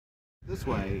this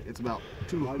way, it's about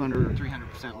 200 or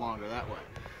 300% longer that way.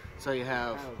 So you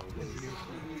have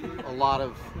a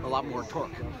lot more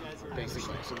torque,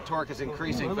 basically. So the torque is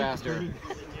increasing faster.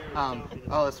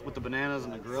 Oh, it's with the bananas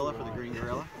and the gorilla for the green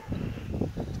gorilla.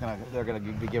 They're gonna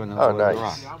be giving them. Oh,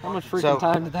 nice. How much freaking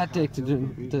time did that take to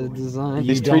design?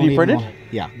 These 3D printed?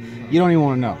 Yeah. You don't even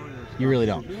want to know. You really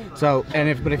don't. So,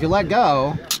 but if you let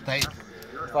go, they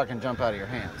fucking jump out of your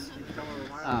hands.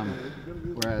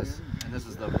 Whereas, and this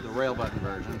is the rail button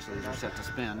version, so these are set to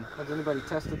spin. Has anybody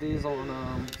tested these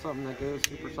on something that goes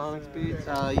supersonic speeds?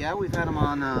 Yeah, we've had them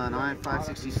on an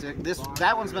I-566.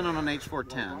 That one's been on an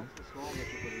H410.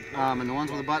 And the ones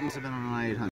with the buttons have been on an I-800.